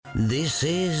This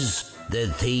is the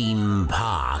Theme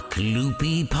Park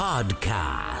Loopy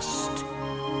Podcast.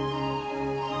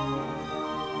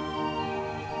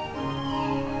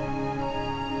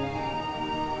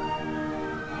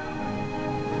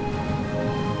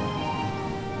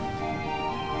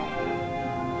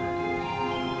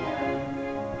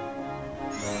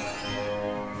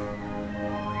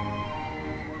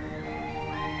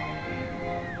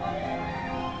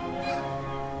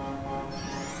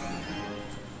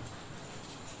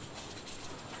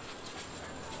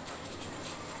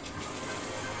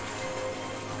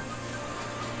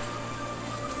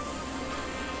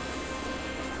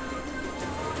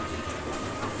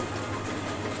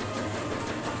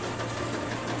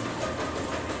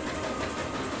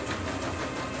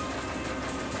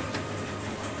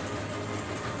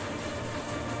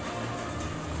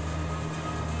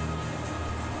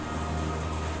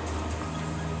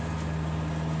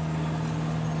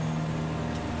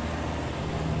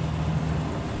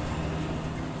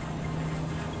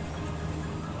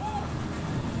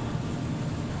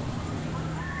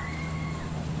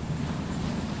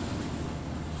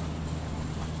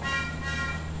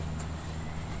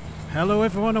 Hello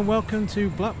everyone and welcome to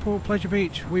Blackpool Pleasure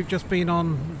Beach. We've just been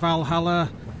on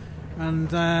Valhalla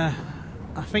and I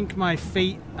think my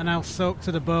feet are now soaked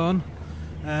to the bone.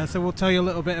 So we'll tell you a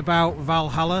little bit about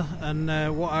Valhalla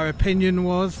and what our opinion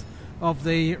was of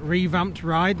the revamped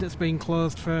ride that's been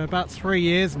closed for about 3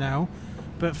 years now.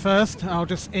 But first I'll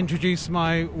just introduce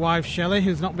my wife Shelley,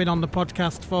 who's not been on the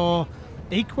podcast for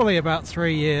equally about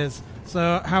 3 years.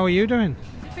 So how are you doing?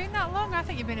 Has it been that long? I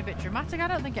think you've been a bit dramatic. I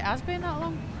don't think it has been that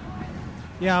long.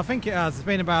 Yeah, I think it has. It's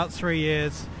been about 3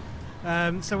 years.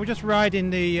 So we're just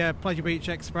riding the Pleasure Beach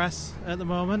Express at the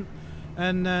moment.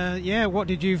 And what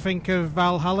did you think of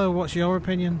Valhalla? What's your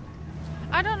opinion?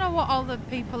 I don't know what all the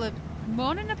people are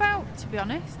moaning about, to be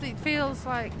honest. It feels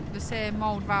like the same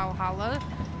old Valhalla.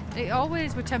 It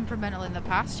always were temperamental in the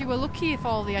past. You were lucky if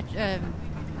all the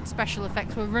special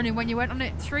effects were running when you went on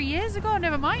it 3 years ago.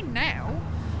 Never mind now.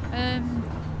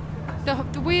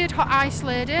 The weird hot ice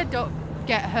lady, don't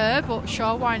get her, but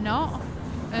sure, why not?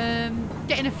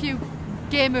 Getting a few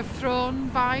Game of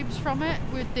Thrones vibes from it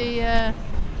with the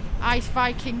ice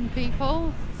Viking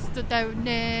people stood out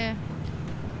near,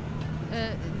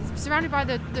 surrounded by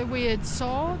the weird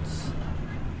swords.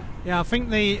 Yeah, I think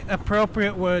the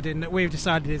appropriate wording that we've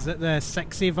decided is that they're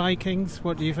sexy Vikings.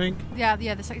 What do you think? Yeah,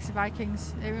 the sexy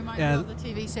Vikings. It reminds me of the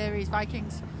TV series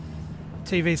Vikings.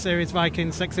 TV series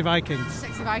Vikings, sexy Vikings.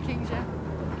 Sexy Vikings, yeah.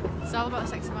 It's all about the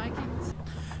sexy Vikings.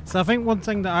 So I think one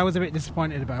thing that I was a bit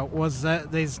disappointed about was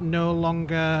that there's no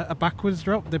longer a backwards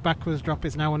drop. The backwards drop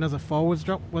is now another forwards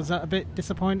drop. Was that a bit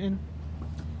disappointing?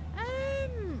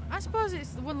 I suppose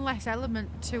it's the one less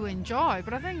element to enjoy,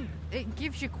 but I think it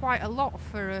gives you quite a lot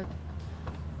for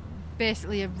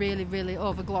basically a really, really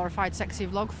over-glorified sexy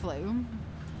vlog flume.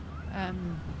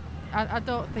 I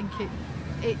don't think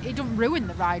it don't ruin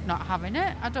the ride not having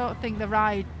it. I don't think the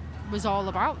ride was all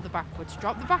about the backwards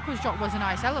drop. The backwards drop was a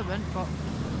nice element, but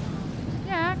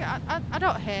yeah, I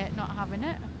don't hate not having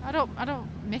it. I don't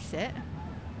miss it.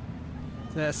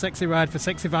 It's a sexy ride for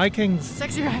sexy Vikings.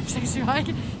 Sexy ride for sexy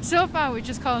Vikings. So far, we're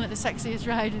just calling it the sexiest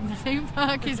ride in the theme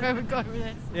park. Is where we're going with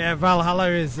this. Yeah, Valhalla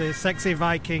is the sexy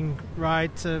Viking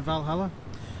ride to Valhalla.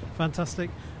 Fantastic.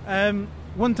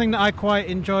 One thing that I quite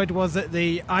enjoyed was that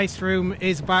the ice room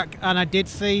is back, and I did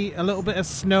see a little bit of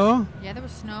snow. Yeah, there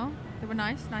was snow. They were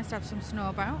nice to have some snow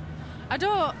about. I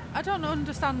don't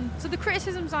understand. So the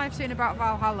criticisms I've seen about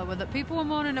Valhalla were that people were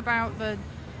moaning about the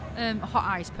hot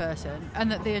ice person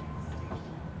and that the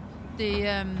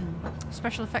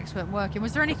special effects weren't working.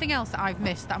 Was there anything else that I've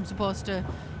missed that I'm supposed to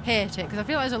hate it? Because I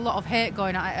feel like there's a lot of hate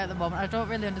going at the moment. I don't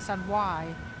really understand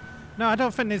why. No, I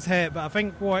don't think there's hate, but I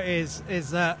think what it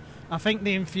is that I think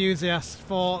the enthusiasts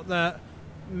thought that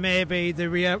maybe the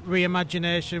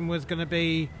reimagination was going to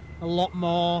be a lot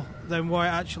more than what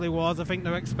it actually was. I think they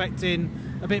were expecting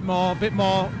a bit more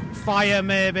fire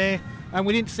maybe, and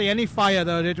we didn't see any fire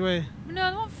though, did we? No,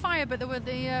 there wasn't fire, but there were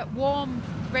the warm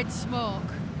red smoke.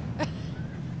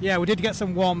 Yeah, we did get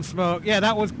some warm smoke. Yeah,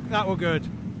 that was good.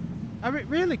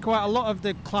 Really, quite a lot of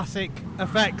the classic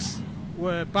effects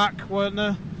were back, weren't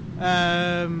there?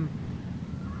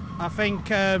 I think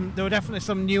there were definitely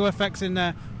some new effects in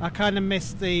there. I kind of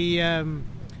missed the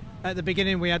at the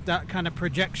beginning we had that kind of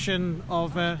projection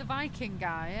of the Viking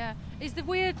guy. Yeah, is the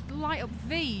weird light up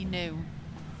V new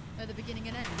at the beginning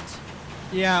and end?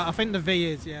 Yeah, I think the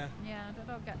V is. Yeah. Yeah,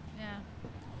 I don't get. Yeah,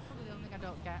 probably the only thing I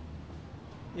don't get.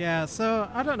 Yeah, so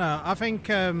I don't know. I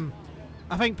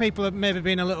think people have maybe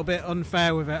been a little bit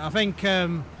unfair with it. I think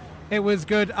it was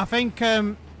good. I think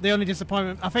the only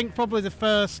disappointment. I think probably the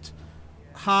first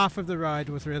half of the ride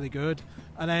was really good,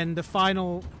 and then the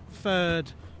final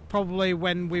third, probably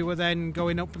when we were then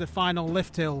going up the final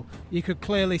lift hill, you could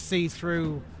clearly see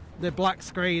through the black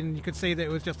screen. You could see that it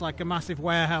was just like a massive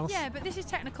warehouse. Yeah, but this is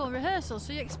technical rehearsal,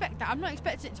 so you expect that. I'm not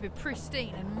expecting it to be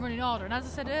pristine and running order. And as I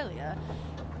said earlier,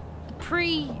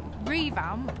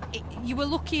 pre-revamp, you were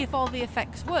lucky if all the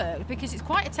effects worked, because it's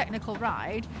quite a technical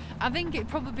ride. I think it'd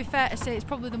probably be fair to say it's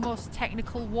probably the most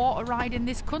technical water ride in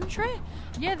this country.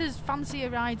 Yeah, there's fancier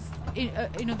rides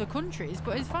in other countries,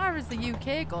 but as far as the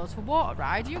UK goes for water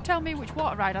ride, you tell me which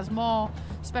water ride has more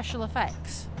special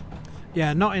effects.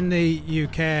 Yeah, not in the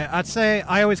UK. I'd say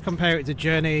I always compare it to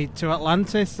Journey to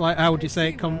Atlantis. Like, how would you say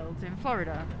it? In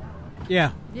Florida.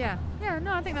 Yeah. Yeah.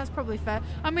 No, I think that's probably fair.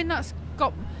 I mean, that's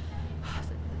got...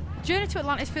 Journey to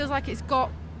Atlantis feels like it's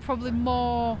got probably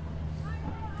more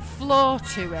flow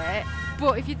to it,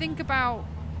 but if you think about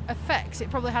effects,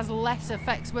 it probably has less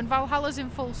effects. When Valhalla's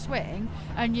in full swing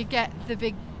and you get the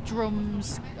big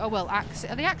drums, are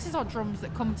they axes or drums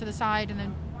that come to the side and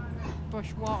then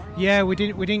push water over? Yeah, we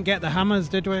didn't get the hammers,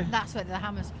 did we? That's what the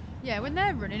hammers. Yeah, when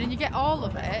they're running and you get all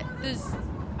of it,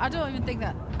 I don't even think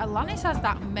that Atlantis has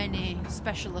that many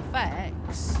special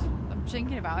effects. I'm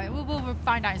thinking about it. We'll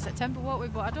find out in September, won't we?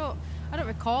 But I don't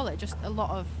recall it. Just a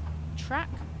lot of track.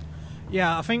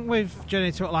 Yeah, I think with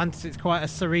Journey to Atlantis, it's quite a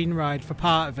serene ride for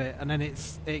part of it, and then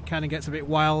it kind of gets a bit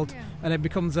wild, and it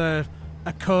becomes a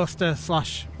coaster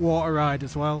 / water ride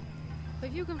as well.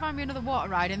 But if you can find me another water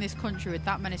ride in this country with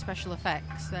that many special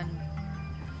effects, then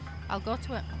I'll go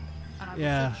to it. And I will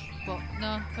judge. But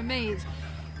no, for me, it's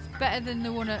better than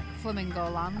the one at Flamingo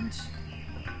Land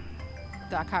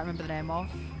that I can't remember the name of.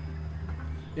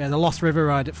 Yeah, the Lost River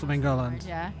ride at Flamingo Land.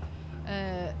 Yeah.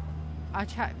 The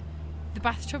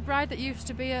bathtub ride that used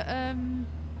to be at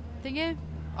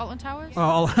Alton Towers. Oh,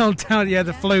 Alton Towers,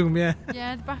 the flume, yeah.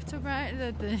 Yeah, the bathtub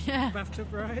ride.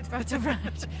 Bathtub ride? Bathtub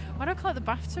ride. Why do I call it the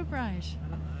bathtub ride?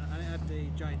 And it had the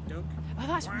giant duck. Oh,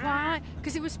 that's right,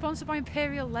 because it was sponsored by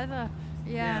Imperial Leather.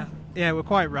 Yeah, it were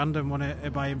quite random, wasn't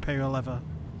it, by Imperial Leather.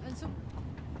 And so,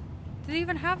 do they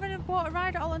even have a water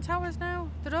ride at Alton Towers now?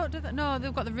 They don't do that. No,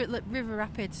 they've got the River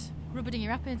Rapids, Rubber Dinghy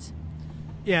Rapids.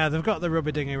 Yeah, they've got the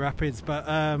Rubber Dinghy Rapids, but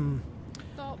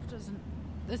Thorpe doesn't.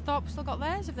 Has Thorpe still got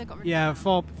theirs? Have they got?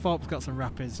 Thorpe's got some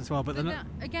rapids as well, but they're not.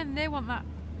 Again, they want that.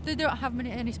 They don't have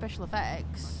any special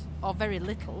effects, or very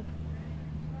little.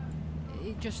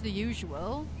 Just the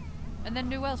usual. And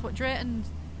then who else? What, Drayton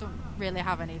don't really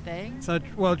have anything. So,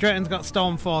 Drayton's got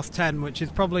Stormforce 10, which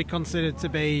is probably considered to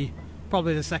be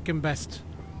the second best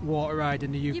water ride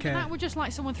in the UK. Yeah, but that would just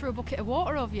like someone threw a bucket of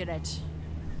water over your head.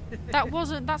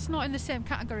 That's not in the same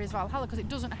category as Valhalla, because it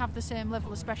doesn't have the same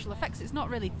level of special effects. It's not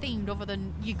really themed other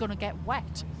than you're going to get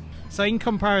wet. So in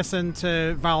comparison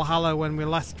to Valhalla, when we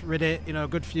last rid it, a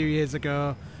good few years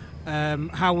ago,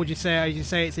 how would you say? Would you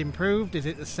say it's improved? Is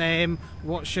it the same?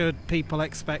 What should people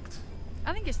expect?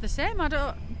 I think it's the same. As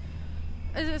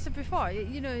I said before,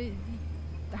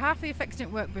 half the effects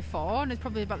didn't work before, and it's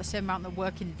probably about the same amount that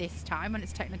work in this time, and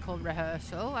it's technical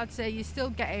rehearsal. I'd say you're still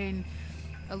getting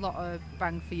a lot of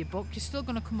bang for your buck. You're still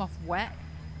going to come off wet.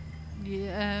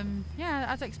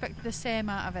 I'd expect the same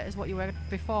out of it as what you were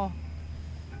before,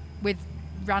 with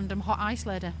random hot ice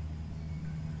later.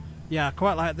 Yeah, I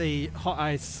quite like the hot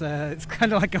ice. It's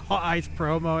kind of like a hot ice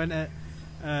promo, isn't it?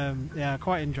 I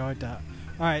quite enjoyed that.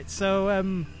 All right,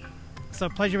 so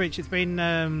Pleasure Beach. It's been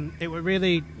it was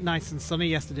really nice and sunny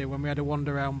yesterday when we had a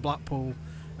wander around Blackpool.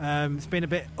 It's been a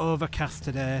bit overcast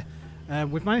today.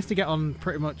 We've managed to get on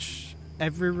pretty much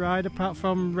every ride apart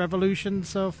from Revolution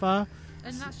so far.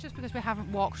 And that's just because we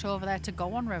haven't walked over there to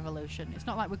go on Revolution. It's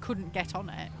not like we couldn't get on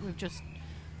it. We've just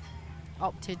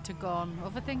opted to go on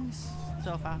other things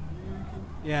so far.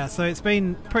 Yeah, so it's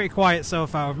been pretty quiet so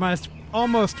far. We've managed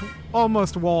to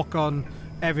almost walk on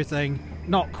everything.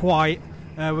 Not quite.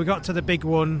 We got to the big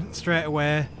one straight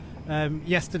away.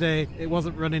 Yesterday it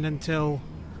wasn't running until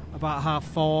about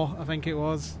 4:30, I think it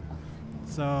was.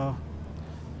 So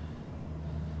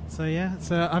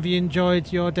have you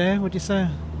enjoyed your day, would you say?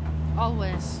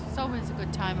 Always. It's always a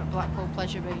good time at Blackpool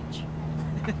Pleasure Beach.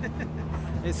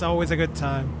 It's always a good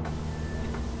time.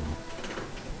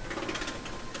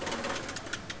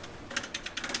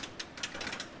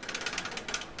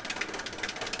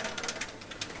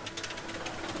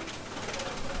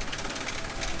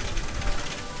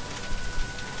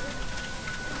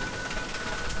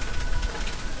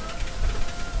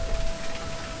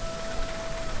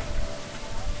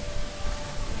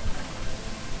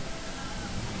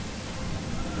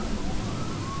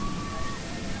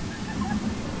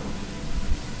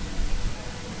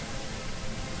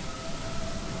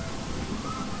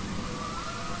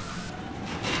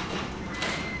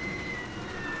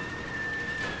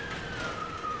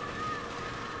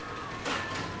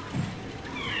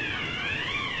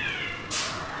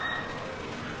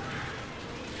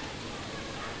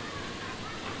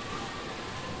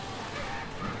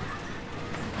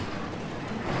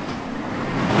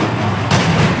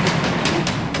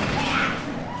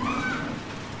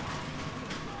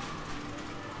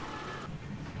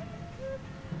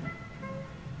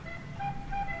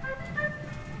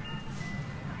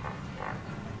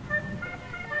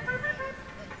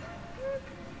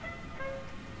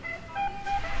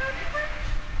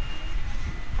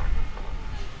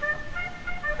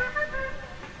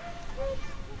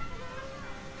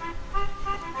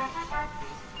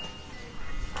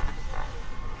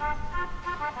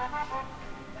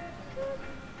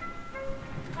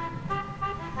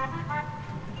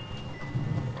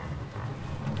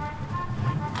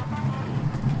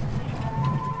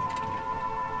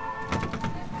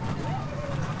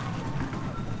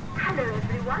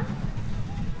 everyone.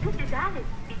 This is Alice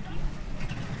speaking.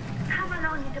 Come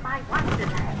along into my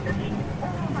wonderland and meet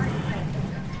all my friends.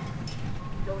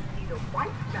 You'll see the white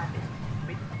rabbit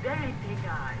with very big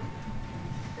eyes,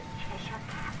 the Cheshire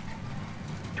cat,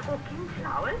 talking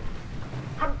flowers,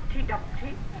 Humpty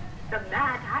Dumpty, the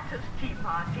Mad Hatter's tea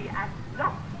party, and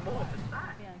lots more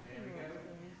besides.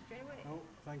 Oh,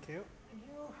 thank you.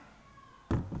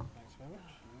 Thanks very much.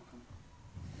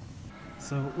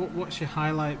 So, what's your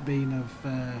highlight been of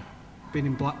being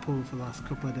in Blackpool for the last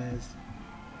couple of days?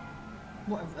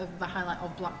 What of the highlight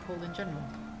of Blackpool in general?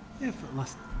 Yeah, for the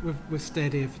last we've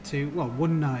stayed here for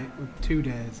one night, 2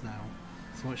 days now.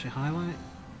 So, what's your highlight?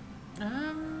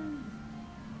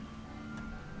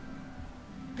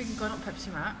 Been going up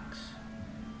Pepsi Max.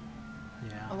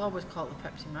 Yeah. I'll always call it the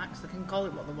Pepsi Max. They can call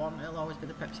it what they want. It'll always be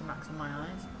the Pepsi Max in my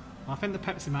eyes. I think the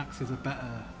Pepsi Max is a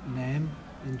better name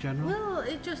in general. Well,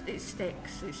 it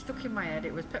sticks. It's stuck in my head.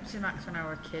 It was Pepsi Max when I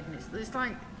was a kid, and it's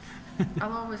like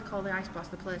I'll always call the Ice Blast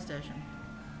the PlayStation.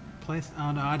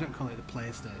 Oh no, I don't call it the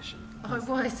PlayStation. Oh,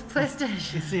 what is the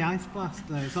PlayStation? It's the Ice Blast,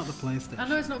 though. It's not the PlayStation. I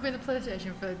know it's not been the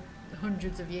PlayStation for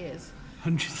hundreds of years.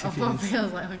 Hundreds of Or what years.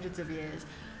 feels like hundreds of years.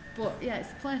 But yeah, it's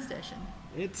the PlayStation.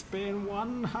 It's been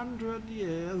 100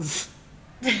 years.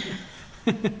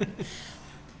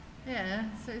 Yeah,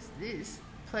 so it's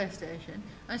PlayStation. And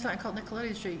it's like called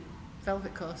Nickelodeon Street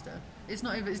Velvet Coaster. It's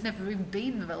never even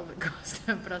been the Velvet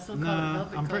Coaster, but I still call it Velvet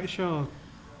Coaster. I'm pretty sure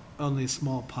only a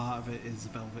small part of it is the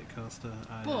Velvet Coaster.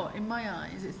 But in my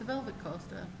eyes, it's the Velvet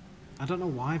Coaster. I don't know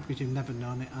why, because you've never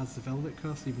known it as the Velvet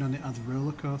Coaster. You've known it as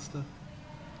Roller Coaster.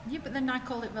 Yeah, but then I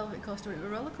called it Velvet Coaster. It was a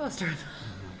roller coaster.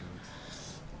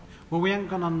 Well, we ain't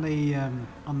gone on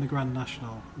the Grand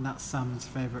National, and that's Sam's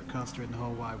favourite coaster in the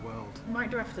whole wide world.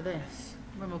 Might do after this,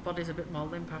 when my body's a bit more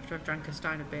limp after I've drank a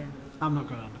stein of beer. I'm not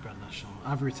going on the Grand National.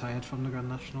 I've retired from the Grand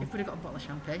National. If we'd have got a bottle of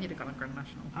champagne, you'd have gone on Grand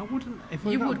National. I wouldn't. If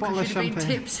we You got would, a bottle of because you'd have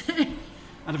been champagne, tipsy.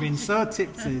 I'd have been so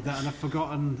tipsy that I'd have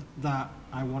forgotten that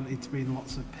I wanted to be in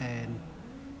lots of pain.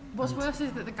 What's worse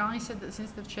is that the guy said that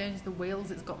since they've changed the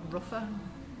wheels, it's got rougher.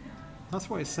 That's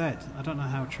what it said. I don't know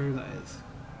how true that is.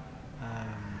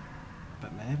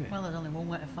 But maybe. Well, there's only one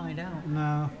way to find out.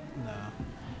 No.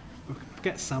 We'll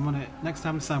get Sam on it. Next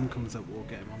time Sam comes up, we'll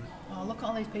get him on it. Oh, look at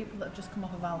all these people that have just come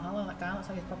off of Valhalla. That guy looks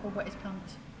like he's proper wet his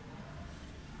pants.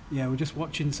 Yeah, we're just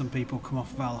watching some people come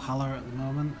off Valhalla at the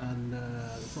moment, and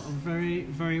there's a lot of very,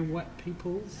 very wet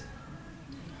peoples.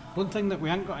 One thing that we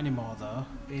haven't got anymore, though,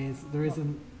 is there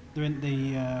isn't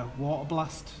the water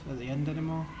blast at the end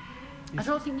anymore. I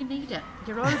don't think you need it.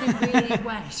 You're already really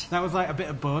wet. That was like a bit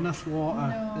of bonus water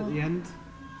at the end.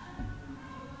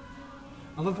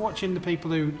 I love watching the people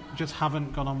who just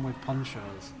haven't gone on with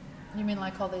ponchos. You mean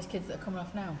like all these kids that are coming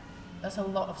off now? That's a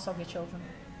lot of soggy children.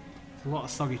 There's a lot of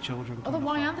soggy children. Although,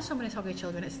 why off are there so many soggy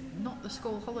children? It's not the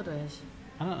school holidays.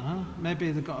 I don't know. Maybe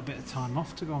they've got a bit of time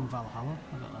off to go on Valhalla.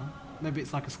 I don't know. Maybe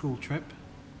it's like a school trip.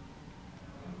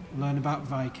 Learn about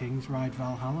Vikings, ride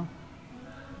Valhalla.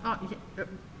 Oh,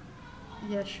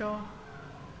 yeah, sure.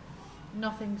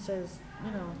 Nothing says,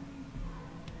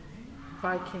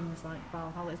 Vikings like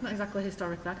Valhalla. It's not exactly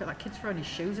historic. Like kid's throwing his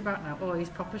shoes about now. Oh, he's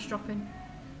proper stropping.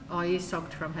 Oh, he's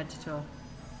sogged from head to toe.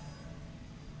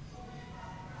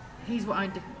 He's what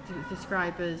I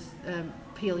describe as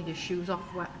peel your shoes off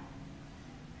wet.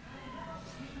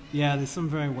 Yeah, there's some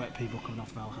very wet people coming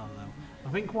off Valhalla though.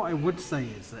 I think what I would say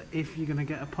is that if you're going to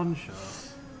get a poncho,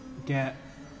 get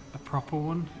a proper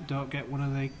one. Don't get one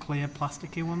of the clear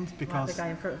plasticky ones, because Like the guy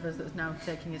in front of us that's now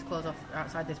taking his clothes off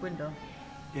outside this window.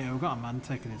 Yeah, we've got a man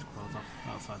taking his clothes off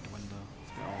outside the window.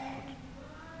 It's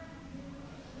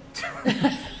a bit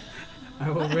awkward. I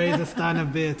will raise a stein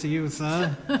of beer to you,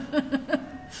 sir.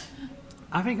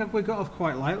 I think we got off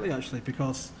quite lightly actually,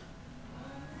 because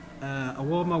I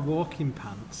wore my walking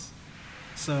pants,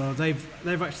 so they're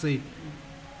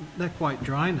quite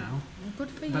dry now. Good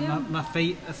for But you. my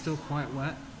feet are still quite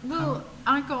wet. Well,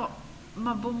 I got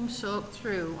my bum soaked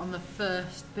through on the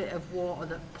first bit of water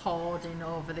that poured in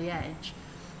over the edge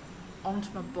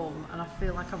onto my bum, and I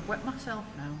feel like I've wet myself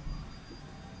now.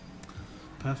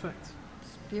 Perfect.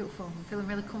 It's beautiful. I'm feeling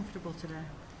really comfortable today.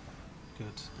 Good.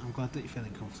 I'm glad that you're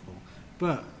feeling comfortable.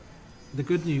 But the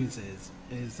good news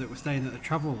is that we're staying at the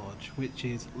Travel Lodge, which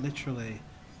is literally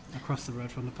across the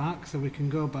road from the park, so we can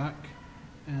go back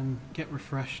and get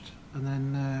refreshed and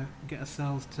then get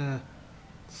ourselves to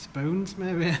Spoons,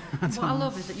 maybe. What I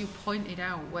love is that you pointed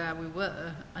out where we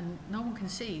were, and no one can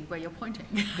see where you're pointing.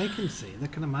 They can see. They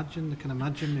can imagine. Me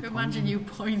Imagine pointing. you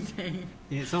pointing.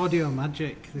 Yeah, it's audio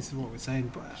magic. This is what we're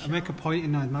saying. But I make a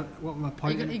pointing noise. What am I Are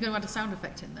pointing? you going to add a sound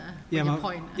effect in there? Yeah, when you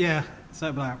point? yeah. So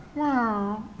it'll be like,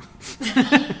 wow.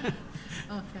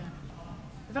 Okay.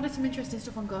 We've had some interesting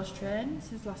stuff on Ghost Train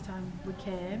since last time we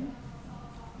came.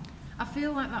 I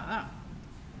feel like that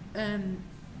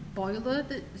boiler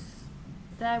that's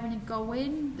there when you go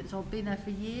in, that's all been there for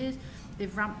years,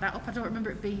 they've ramped that up. I don't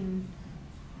remember it being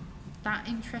that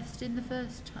interesting the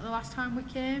last time we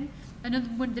came. Another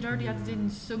one, they'd already added in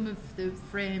some of the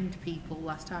framed people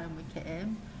last time we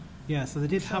came. Yeah, so they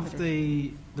did have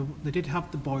they did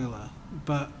have the boiler,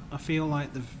 but I feel like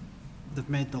they've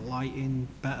made the lighting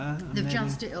better. They've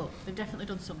jazzed it up. They've definitely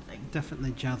done something.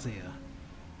 Definitely jazzier.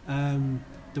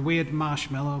 The weird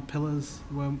marshmallow pillars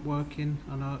weren't working,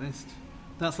 I noticed.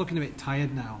 That's looking a bit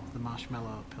tired now, the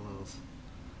marshmallow pillars.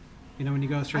 You know, when you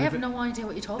go through I have no idea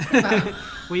what you're talking about.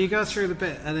 Well, you go through the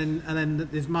bit and then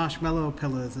there's marshmallow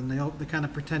pillars and they kind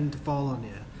of pretend to fall on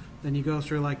you. Then you go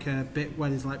through like a bit where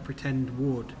there's like pretend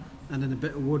wood, and then a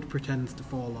bit of wood pretends to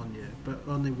fall on you, but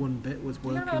only one bit was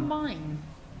working. You're not a mine.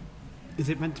 Is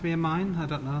it meant to be a mine? I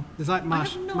don't know. There's like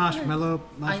marshmallow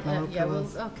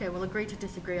pillars. We'll agree to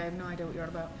disagree. I have no idea what you're on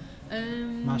about.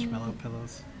 Marshmallow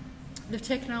pillars. They've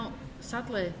taken out,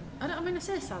 sadly, I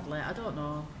say sadly, I don't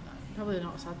know, probably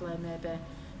not sadly maybe,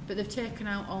 but they've taken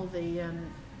out all the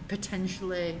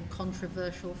potentially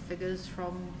controversial figures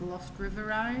from the Lost River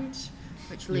ride,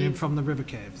 which leave from the river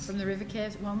caves. From the river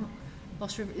caves. Well,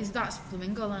 Lost River that's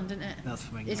Flamingo Land, isn't it? That's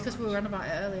Flamingo. It's because we were on about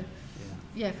it earlier.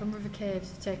 Yeah, from River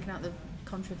Caves, taking out the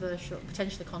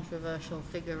potentially controversial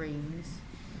figurines,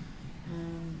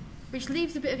 which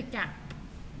leaves a bit of a gap.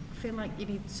 I feel like you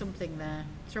need something there.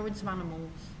 Throw in some animals.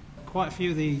 Quite a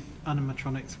few of the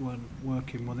animatronics weren't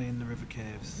working, were they, in the River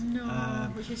Caves? No,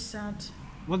 which is sad.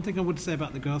 One thing I would say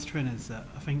about the Ghost Train is that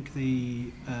I think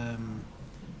the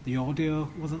audio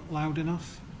wasn't loud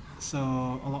enough, so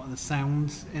a lot of the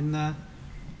sounds in there.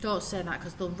 Don't say that,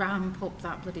 because they'll ramp up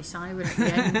that bloody siren at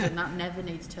the end, and that never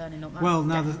needs turning up. Well,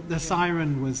 no, the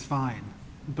siren was fine,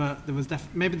 but there was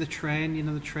maybe the train,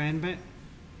 the train bit,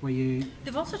 where you...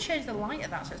 They've also changed the light of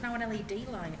that, so it's now an LED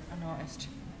light, I noticed.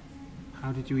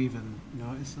 How did you even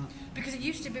notice that? Because it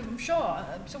used to be, I'm sure,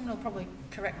 someone will probably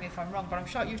correct me if I'm wrong, but I'm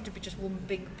sure it used to be just one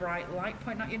big bright light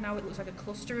pointing at you. Now it looks like a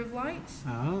cluster of lights.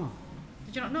 Oh.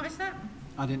 Did you not notice that?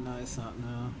 I didn't notice that,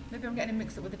 no. Maybe I'm getting it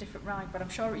mixed up with a different ride, but I'm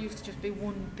sure it used to just be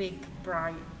one big,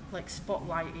 bright, like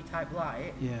spotlighty type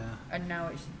light. Yeah. And now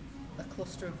it's a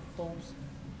cluster of bulbs.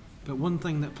 But one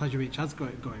thing that Pleasure Beach has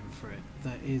got going for it,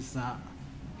 that is that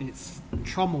it's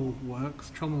Trommel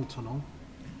Tunnel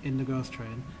in the Ghost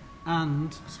Train,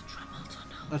 and... What's a Trommel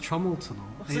Tunnel? A Trommel Tunnel.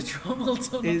 What's a Trommel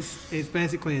Tunnel? It's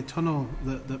basically a tunnel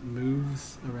that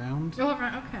moves around. Oh,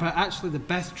 right, okay. But actually the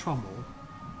best Trommel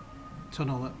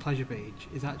tunnel at Pleasure Beach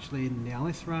is actually in the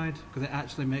Alice ride, because it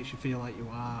actually makes you feel like you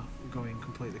are going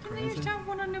completely crazy. They used to have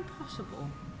one on Impossible.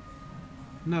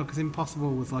 No, because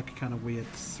Impossible was like a kind of weird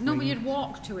swing. No, but you'd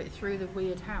walk to it through the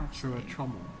weird house. Through a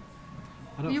trommel.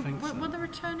 I don't think so. Were there a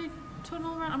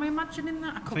tunnel around? Am I imagining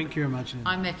that? I think you're imagining.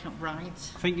 I'm making up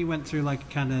rides. I think you went through like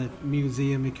a kind of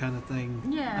museum-y kind of thing.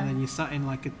 Yeah. And then you sat in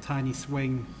like a tiny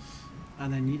swing,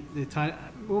 and then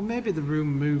maybe the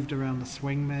room moved around the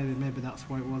swing. Maybe that's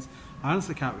what it was. I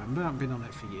honestly can't remember. I haven't been on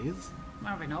it for years.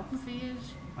 I've been open for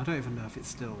years. I don't even know if it's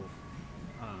still...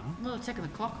 I don't know. Well, they've taken the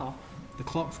clock off. The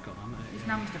clock's gone, hasn't it? It's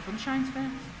now Mr. Funshine's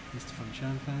face. Mr.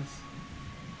 Funshine face.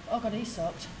 Oh god, he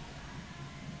sucked.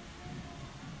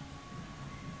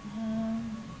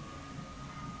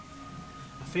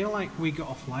 I feel like we got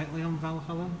off lightly on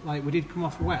Valhalla. Like, we did come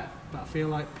off wet, but I feel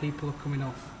like people are coming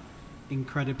off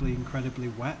incredibly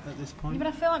wet at this point. Yeah, but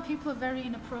I feel like people are very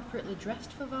inappropriately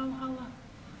dressed for Valhalla.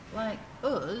 Like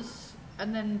us,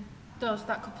 and then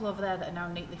that couple over there that are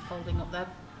now neatly folding up their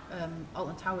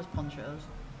Alton Towers ponchos.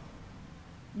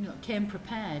 Came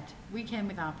prepared. We came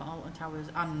with our Alton Towers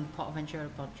and Portaventura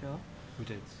poncho. We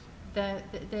did.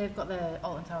 They've got their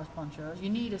Alton Towers ponchos. You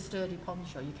need a sturdy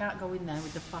poncho. You can't go in there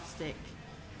with the plastic,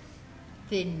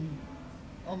 thin,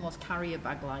 almost carrier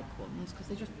bag like ones, because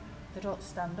they don't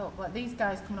stand up. Like these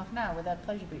guys coming off now with their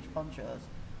Pleasure Beach ponchos.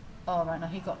 Oh right, no,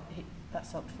 that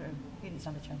soaked through. He didn't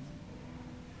stand a chance.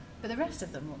 But the rest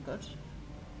of them look good.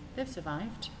 They've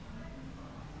survived.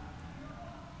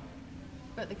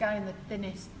 But the guy in the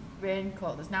thinnest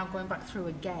raincoat that's now going back through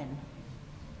again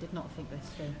did not think this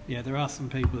through. Yeah, there are some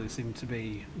people who seem to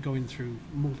be going through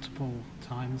multiple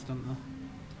times, don't they?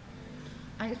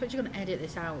 I expect you're going to edit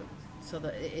this out so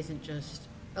that it isn't just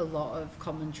a lot of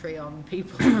commentary on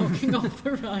people walking off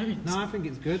the ride. No, I think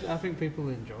it's good. I think people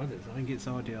enjoyed it. I think it's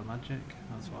audio magic.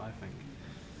 That's what I think.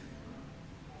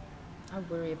 I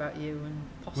worry about you and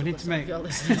possibly we need to make your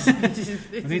listeners.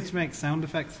 We need to make sound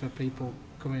effects for people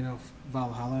coming off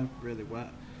Valhalla really wet.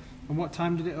 And what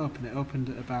time did it open? It opened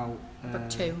at about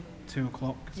 2. 2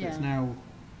 o'clock. So yeah. It's now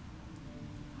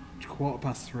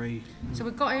 3:15. So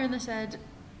we got here and they said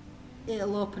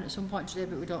it'll open at some point today,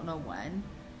 but we don't know when.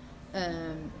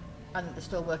 And that they're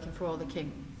still working through all the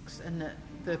kinks, and that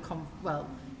they're well,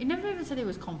 he never even said he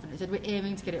was confident. He said we're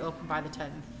aiming to get it open by the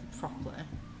 10th properly.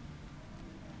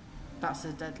 That's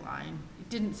the deadline. He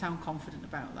didn't sound confident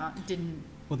about that. He didn't.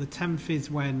 Well, the 10th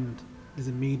is when there's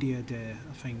a media day,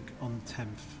 I think, on the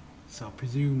 10th. So I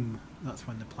presume that's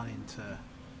when they're planning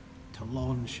to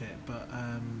launch it. But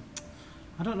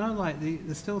I don't know. Like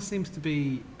there still seems to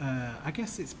be. I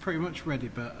guess it's pretty much ready,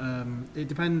 but it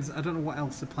depends. I don't know what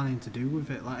else they're planning to do with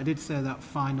it. Like I did say, that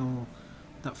final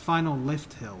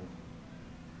lift hill.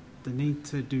 They need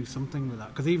to do something with that,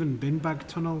 because even bin bag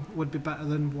tunnel would be better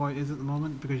than what it is at the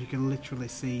moment, because you can literally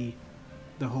see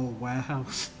the whole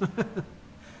warehouse.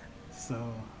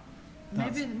 So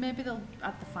maybe they'll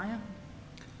add the fire.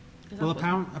 Well,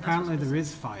 apparently there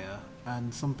is fire,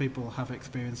 and some people have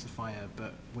experienced the fire,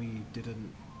 but we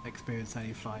didn't experience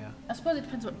any fire. I suppose it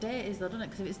depends what day it is, though, doesn't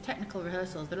it? Because if it's technical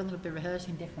rehearsals, they're only going to be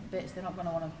rehearsing different bits. They're not going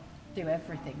to want to do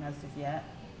everything as of yet.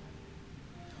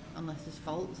 Unless there's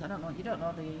faults, I don't know. You don't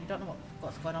know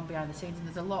what's going on behind the scenes, and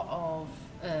there's a lot of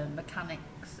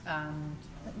mechanics and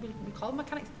we call them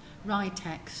mechanics, ride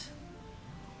techs.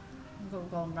 We'll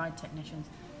call them ride technicians.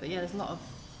 But yeah, there's a lot of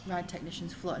ride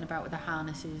technicians floating about with their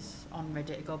harnesses on,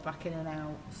 ready to go back in and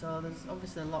out. So there's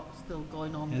obviously a lot still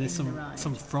going on. Yeah, there's in the ride.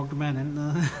 some frogmen in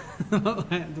there.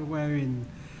 Look like they're wearing.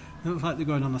 Looks like they're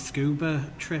going on a scuba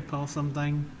trip or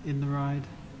something in the ride.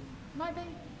 Might be.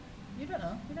 You don't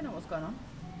know. You don't know what's going on.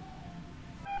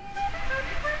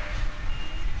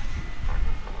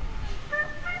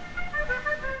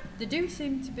 They do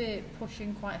seem to be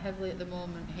pushing quite heavily at the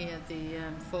moment here, the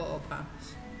photo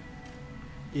pass.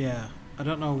 Yeah, I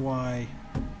don't know why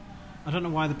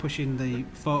they're pushing the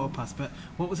photo pass, but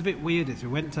what was a bit weird is we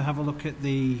went to have a look at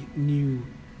the new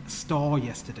store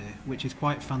yesterday, which is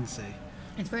quite fancy.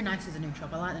 It's very nice as a new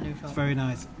shop. I like the new shop. It's very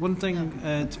nice. One thing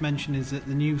to mention is that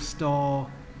the new store,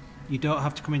 you don't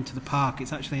have to come into the park.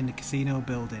 It's actually in the casino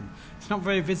building. It's not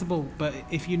very visible, but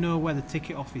if you know where the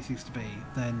ticket office used to be,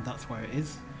 then that's where it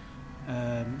is.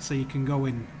 So you can go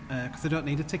in, because they don't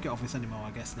need a ticket office anymore,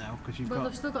 I guess, now. Cause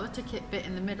they've still got the ticket bit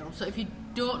in the middle. So if you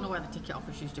don't know where the ticket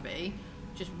office used to be,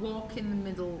 just walk in the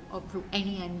middle or through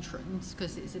any entrance,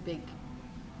 because it's a big,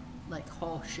 like,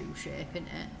 horseshoe shape, isn't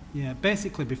it? Yeah,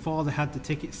 basically before they had the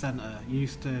ticket centre,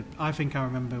 I think I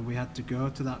remember we had to go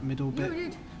to that middle bit. Yeah, we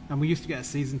did. And we used to get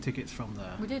season tickets from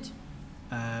there. We did.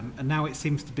 And now it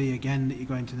seems to be again that you're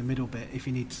going to the middle bit if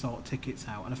you need to sort tickets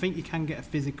out. And I think you can get a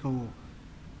physical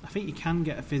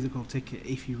ticket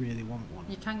if you really want one.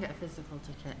 You can get a physical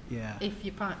ticket. Yeah. If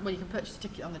you you can purchase a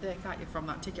ticket on the day, can't you, from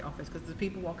that ticket office? Because there's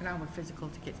people walking around with physical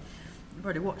tickets. I've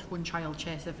already watched one child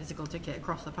chase a physical ticket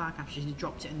across the park after she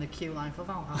dropped it in the queue line for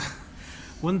Valhalla.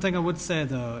 One thing I would say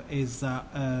though is that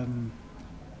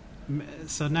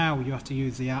so now you have to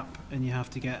use the app and you have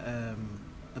to get a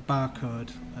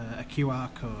barcode, a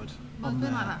QR code. Well, it's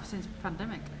been like that since the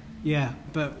pandemic. Yeah,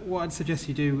 but what I'd suggest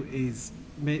you do is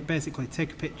basically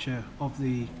take a picture of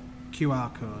the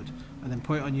QR code and then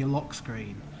put it on your lock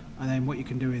screen, and then what you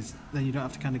can do is then you don't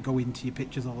have to kind of go into your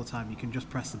pictures all the time. You can just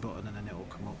press the button and then it will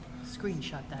come up.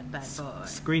 Screenshot that bad boy.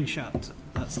 Screenshot,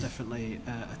 that's definitely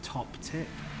a top tip,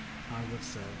 I would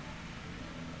say.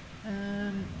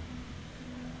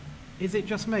 Is it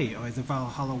just me, or is the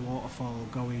Valhalla waterfall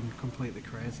going completely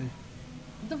crazy?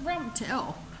 They ramped it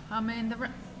up. I mean,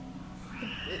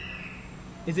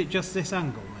 is it just this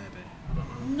angle,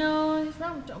 maybe? No, it's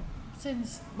ramped up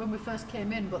since when we first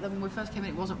came in, but then when we first came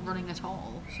in it wasn't running at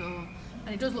all. So,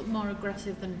 and it does look more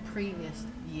aggressive than previous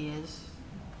years,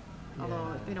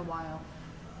 although it's been a while.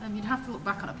 You'd have to look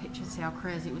back on a picture and see how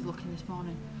crazy it was looking this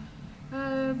morning.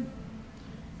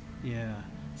 Yeah.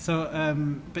 So,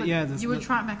 but yeah, you were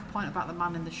trying to make a point about the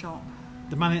man in the shop.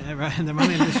 The man in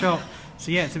the shop. So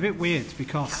yeah, it's a bit weird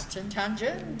because Captain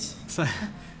Tangent.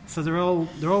 So they're all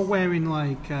wearing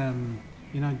like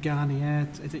Garnier.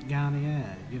 Is it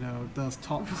Garnier? You know, those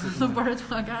tops.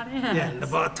 Laboratoire Garnier. Yeah,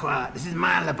 laboratoire. This is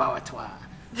my laboratoire.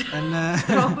 And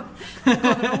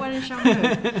they're all wearing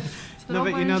shampoo. No,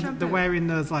 but you know they're wearing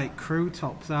those like crew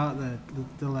tops, aren't they?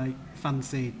 The like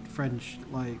fancy French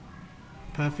like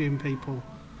perfume people.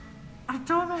 I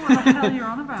don't know what the hell you're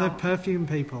on about. They're perfume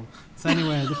people. So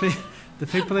anyway, the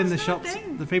people in the shops,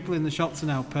 the people in the shops are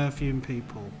now perfume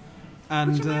people.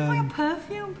 And what do you mean by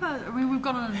perfume? I mean, we've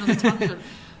gone on another tangent.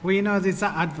 Well, you know, there's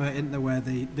that advert, isn't there, where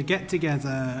they get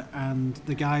together and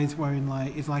the guy's wearing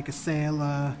is like a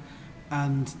sailor,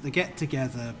 and they get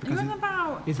together because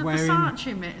he's wearing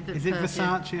Versace. Is it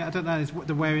Versace? I don't know.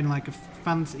 They're wearing like a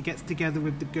fancy. He gets together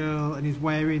with the girl and he's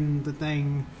wearing the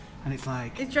thing. and it's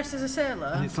like He's dressed as a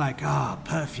sailor. and it's like, oh,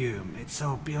 perfume, it's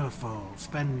so beautiful.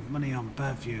 Spend money on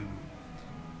perfume.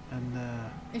 And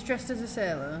He's dressed as a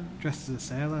sailor. dressed as a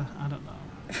sailor. I don't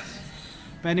know.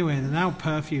 But anyway, they're now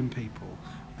perfume people.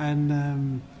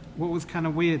 And what was kind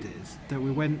of weird is that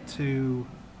we went to.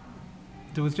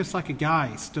 There was just like a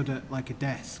guy stood at like a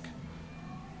desk,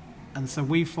 and so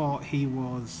we thought he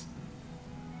was,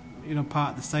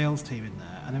 part of the sales team in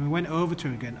there. And then we went over to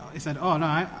him again. He said, "Oh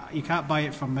no, you can't buy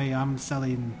it from me. I'm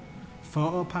selling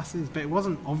photo passes." But it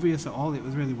wasn't obvious at all. It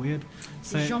was really weird.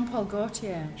 So Jean-Paul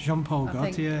Gaultier. Jean-Paul I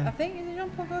Gaultier. think is it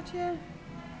Jean-Paul Gaultier?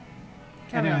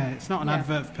 Anyway, it's not an Yeah.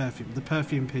 advert for perfume. The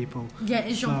perfume people. Yeah,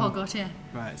 it's Jean-Paul So- Gaultier.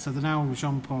 Right. So they're now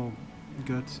Jean-Paul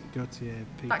Gaultier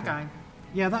people. That guy.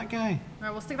 Yeah, that guy. Right,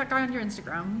 we'll stick that guy on your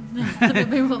Instagram. Then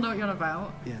people will know what you're on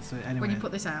about Yeah. So anyway, when you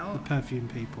put this the out. perfume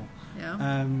people.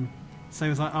 Yeah. So he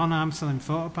was like, "Oh no, I'm selling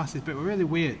photo passes," but it was really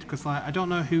weird because like I don't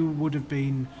know who would have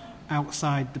been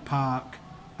outside the park,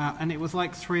 and it was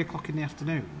like 3:00 in the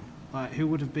afternoon. Like who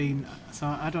would have been? So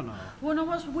I don't know. Well, no,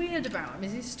 what's weird about him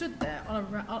is he stood there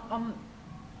on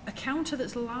a counter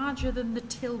that's larger than the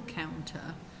till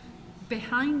counter.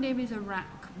 Behind him is a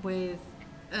rack with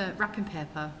wrapping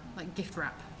paper, like gift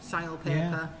wrap style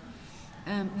paper.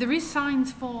 There is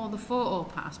signs for the photo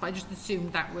pass, but I just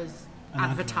assumed that was An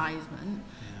advert. advertisement.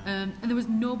 Yeah. And there was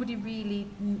nobody really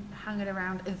hanging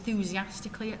around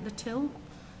enthusiastically at the till.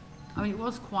 I mean, it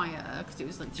was quieter because it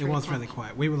was like 3 It was o'clock. really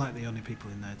quiet. We were like the only people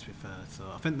in there, to be fair. So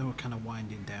I think they were kind of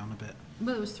winding down a bit.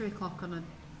 Well, it was 3 o'clock on a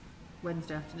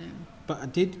Wednesday afternoon. But I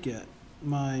did get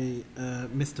my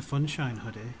Mr. Funshine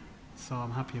hoodie, so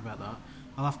I'm happy about that.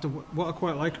 I'll have to. What I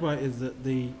quite like about it is that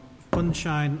the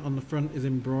Funshine on the front is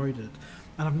embroidered,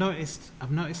 and I've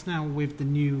noticed now with the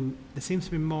new, there seems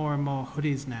to be more and more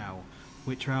hoodies now,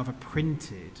 which are either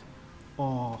printed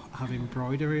or have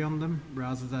embroidery on them,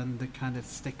 rather than the kind of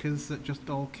stickers that just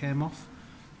all came off.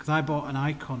 Because I bought an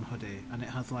Icon hoodie, and it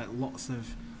has like lots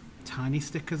of tiny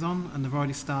stickers on, and they've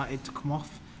already started to come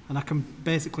off. And I can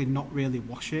basically not really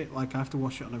wash it. Like I have to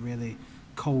wash it on a really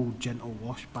cold, gentle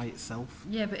wash by itself.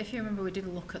 Yeah, but if you remember, we did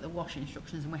look at the wash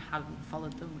instructions and we hadn't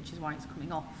followed them, which is why it's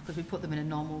coming off, because we put them in a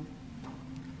normal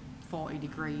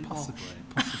 40-degree Possibly.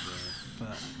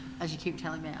 But As you keep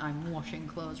telling me, I'm washing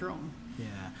clothes wrong. yeah.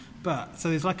 But so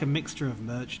there's like a mixture of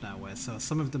merch now, where so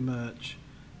some of the merch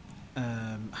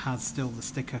has still the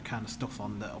sticker kind of stuff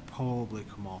on that'll probably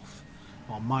come off,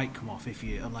 or might come off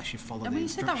unless you follow And the when you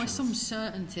said that with instructions. some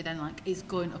certainty, then like it's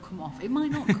going to come off. It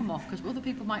might not come off because other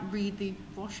people might read the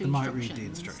wash They instructions. might read the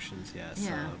instructions, yeah.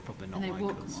 So probably not and they like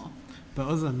won't us. come off. But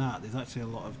other than that, there's actually a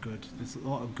lot of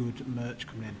good merch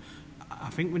coming in. I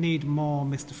think we need more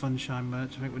Mr. Funshine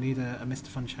merch. I think we need a Mr.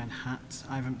 Funshine hat.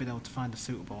 I haven't been able to find a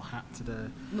suitable hat today.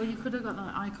 Well, you could have got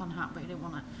that Icon hat, but you didn't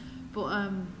want it. But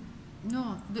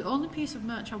no, the only piece of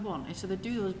merch I want is so they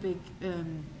do those big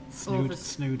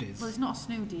Snoodies. Well, it's not a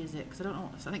Snoodie, is it? Because I don't know.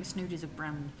 I think Snoodie's a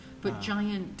brand, but Ah.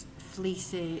 giant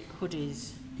fleecy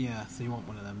hoodies. Yeah, so you want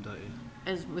one of them, don't you?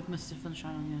 As with Mr. Funshine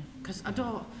on, yeah. Because I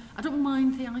don't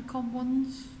mind the Icon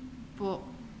ones, but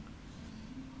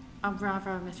I'd rather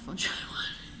have a Mr. Funshine one.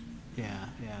 Yeah.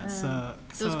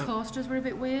 Those coasters were a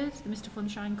bit weird. The Mr.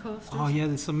 Funshine coasters. Oh yeah,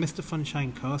 there's some Mr.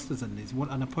 Funshine coasters in these,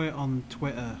 and I put it on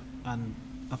Twitter, and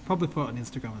I've probably put it on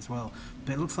Instagram as well.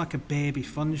 But it looks like a baby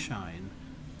Funshine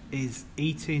is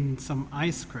eating some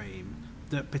ice cream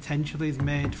that potentially is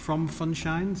made from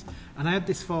Funshines. And I had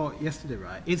this thought yesterday,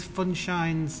 right? Is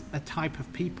Funshines a type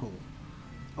of people?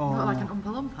 Or Not like an Oompa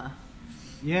Loompa.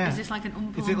 yeah. Is this like an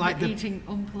Oompa Is it Loompa like the- eating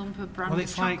Oompa Loompa brand Well, of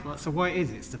it's chocolate? like, so what it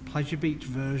is, it's the Pleasure Beach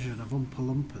version of Oompa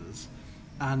Loompas,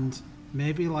 and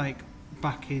maybe like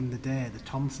back in the day, the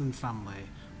Thompson family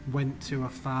went to a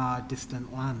far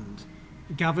distant land,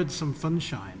 gathered some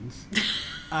Funshines,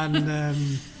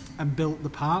 and built the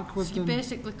park with So you're them.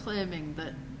 basically claiming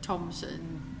that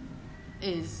Thompson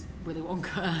is Willy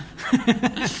Wonka.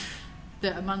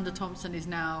 That Amanda Thompson is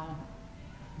now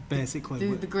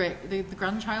Basically, the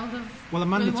grandchild of well,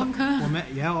 Amanda, Willy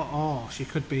Wonka. or she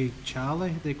could be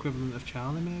Charlie, the equivalent of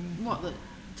Charlie, maybe. What, that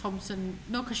Thompson?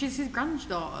 No, because she's his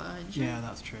granddaughter, isn't she? Yeah,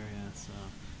 that's true. Yeah,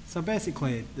 so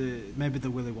basically, maybe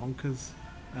the Willy Wonkas.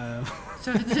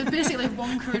 So basically, if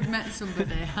Wonka had met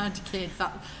somebody, had kids,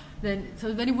 then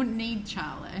he wouldn't need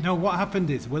Charlie. No, what happened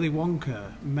is Willy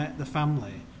Wonka met the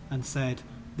family and said,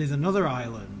 "There's another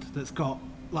island that's got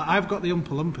like I've got the Oompa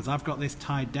Loompas, I've got this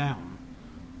tied down,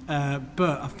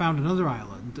 but I found another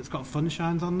island that's got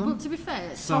Funshines on them." Well, to be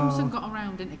fair, So- Thompson got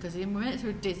around, didn't he? Because he was mates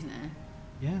with Disney.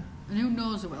 Yeah. And who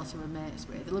knows who else he were mates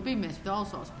with? He'll have been mates with all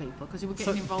sorts of people because he was So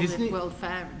getting involved Disney- in World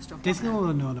Fair and stuff. Disney wasn't will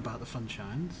have known about the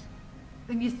Funshines.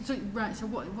 So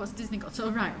what's Disney got? So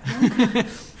right,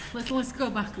 let's go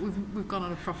back. We've gone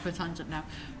on a proper tangent now,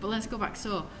 but let's go back.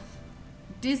 So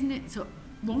Disney. So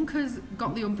Wonka's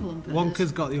got the Oompa Loompas.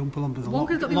 Wonka's got the Oompa Loompas.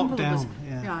 Wonka's got the locked Oompa down. Loompas.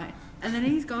 Yeah. Right, and then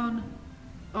he's gone.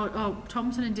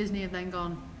 Thompson and Disney have then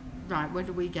gone. Right, where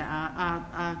do we get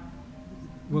our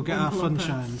We'll get our Oompa Loompa?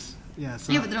 funshines. Yeah.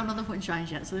 So Yeah, but they don't know the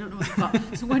funshines yet, so they don't know what they've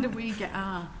got. So where do we get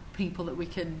our people that we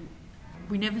can?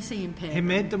 We never see him pay. he them.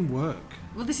 made them work.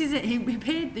 Well, this is it. He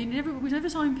paid. We never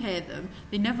saw him pay them.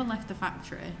 They never left the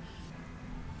factory.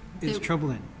 It's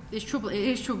troubling. It's trouble. It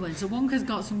is troubling. So Wonka's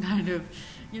got some kind of,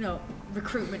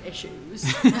 recruitment issues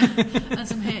and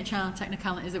some HR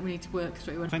technicalities that we need to work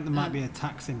through. I think there might be a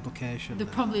tax implication. There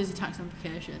probably is a tax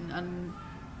implication, and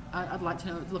I'd like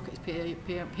to look at his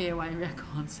POA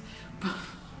records.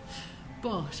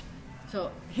 But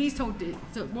so he's told.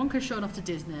 So Wonka's shown off to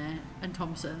Disney and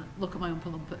Thompson. Look at my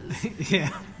Oompa Loompas.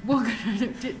 Yeah.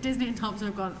 Disney and Thompson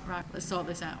have gone, right, let's sort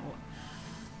this out.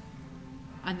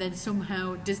 And then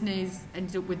somehow Disney's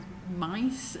ended up with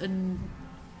mice and.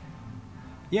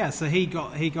 Yeah, so he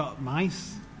got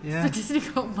mice. Yeah. So Disney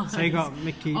got mice. So he got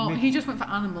Mickey. He just went for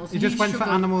animals. He just went for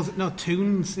animals. No,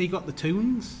 toons. He got the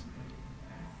toons.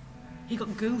 He got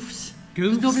goofs.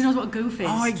 Goofs. 'Cause nobody knows what a goof is.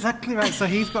 Oh, exactly right. So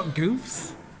he's got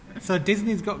goofs. So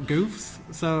Disney's got goofs.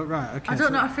 So right, okay. I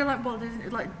don't know. I feel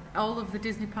like all of the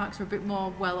Disney parks are a bit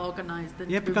more well organised than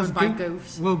run by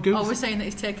goofs. Well, goofs. Oh, we're saying that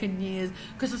it's taken years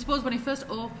because I suppose when he first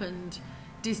opened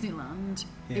Disneyland,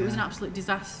 it was an absolute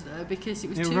disaster because it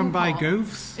was too hot. Run by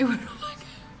goofs. It was run by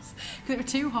goofs because it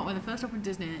was too hot when they first opened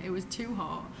Disney. It was too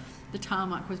hot. The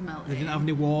tarmac was melting. They didn't have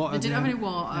any water. They didn't have any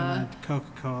water.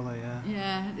 Coca-Cola, yeah.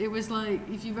 Yeah, it was like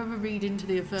if you've ever read into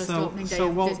the first opening day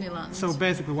of Disneyland. So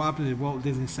basically, what happened is Walt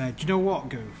Disney said, "Do you know what,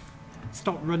 Goof?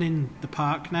 Stop running the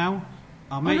park now.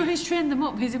 No, he's trained them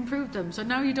up. He's improved them. So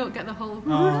now you don't get the whole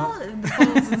and the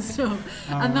holes and stuff.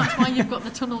 And that's why you've got the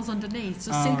tunnels underneath.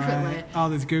 So secretly, right.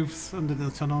 There's goofs under the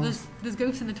tunnels. There's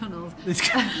goofs in the tunnels.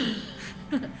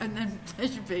 And then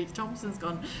Pleasure Beach, Thompson's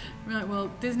gone. Right, well,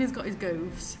 Disney's got his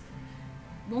goofs.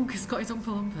 Wonka's got his Oompa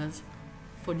Loompas.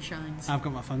 Funshines. I've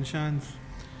got my funshines.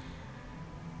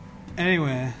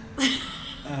 Anyway,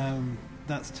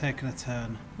 that's taken a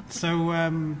turn. So,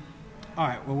 all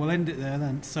right, well, we'll end it there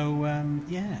then. So,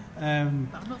 yeah.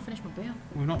 I've not finished my beer.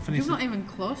 We've not finished. You're not even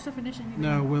close to finishing your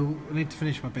No, beer. we'll need to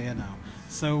finish my beer now.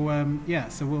 So, yeah,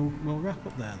 so we'll wrap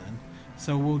up there then.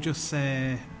 So we'll just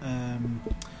say...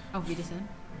 Auf Wiedersehen.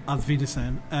 Auf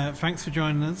Wiedersehen. Thanks for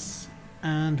joining us,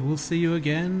 and we'll see you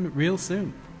again real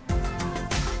soon.